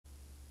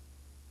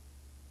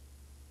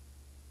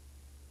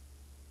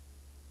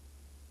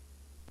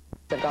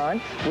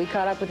gone, we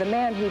caught up with a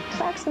man who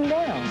tracks them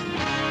down.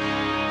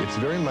 It's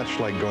very much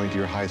like going to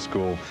your high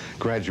school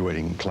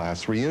graduating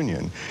class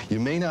reunion. You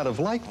may not have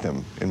liked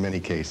them in many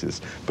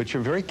cases, but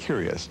you're very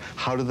curious.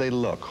 How do they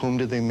look? Whom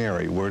did they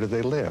marry? Where do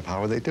they live?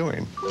 How are they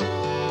doing?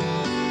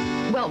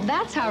 Well,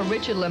 that's how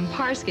Richard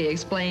Lemparski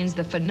explains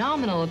the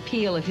phenomenal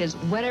appeal of his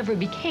Whatever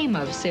Became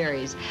Of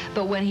series.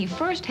 But when he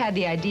first had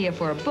the idea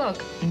for a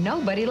book,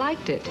 nobody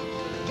liked it.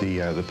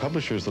 The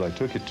publishers that I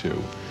took it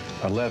to,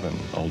 11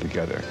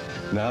 altogether,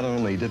 not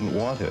only didn't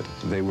want it,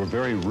 they were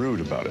very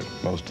rude about it,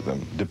 most of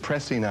them.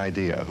 Depressing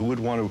idea. Who'd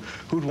want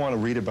to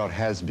read about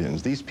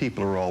has-beens? These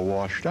people are all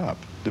washed up.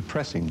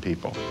 Depressing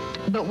people.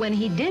 But when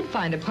he did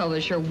find a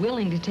publisher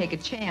willing to take a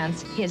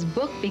chance, his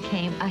book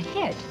became a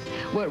hit.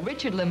 What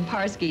Richard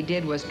Lemparski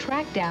did was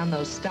track down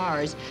those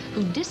stars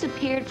who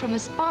disappeared from the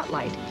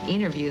spotlight,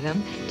 interview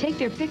them, take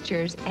their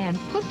pictures, and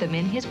put them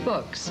in his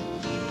books.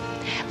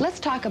 Let's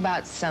talk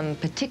about some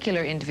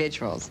particular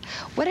individuals.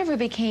 Whatever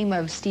became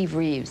of Steve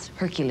Reeves,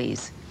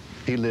 Hercules?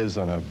 He lives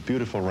on a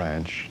beautiful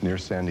ranch near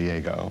San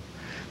Diego,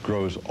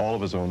 grows all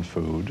of his own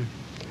food,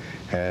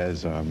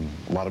 has a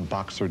lot of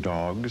boxer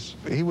dogs.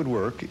 He would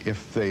work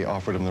if they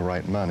offered him the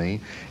right money.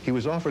 He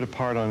was offered a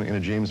part in a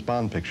James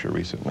Bond picture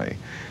recently,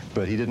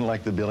 but he didn't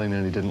like the billing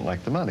and he didn't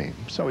like the money,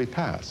 so he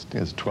passed.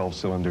 His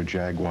 12-cylinder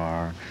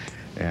Jaguar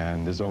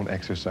and his own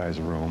exercise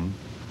room.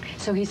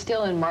 So he's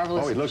still in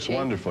marvelous shape? Oh, he looks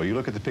wonderful. You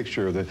look at the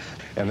picture of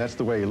and that's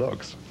the way he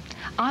looks.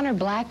 Honor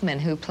Blackman,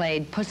 who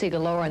played Pussy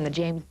Galore in the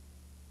James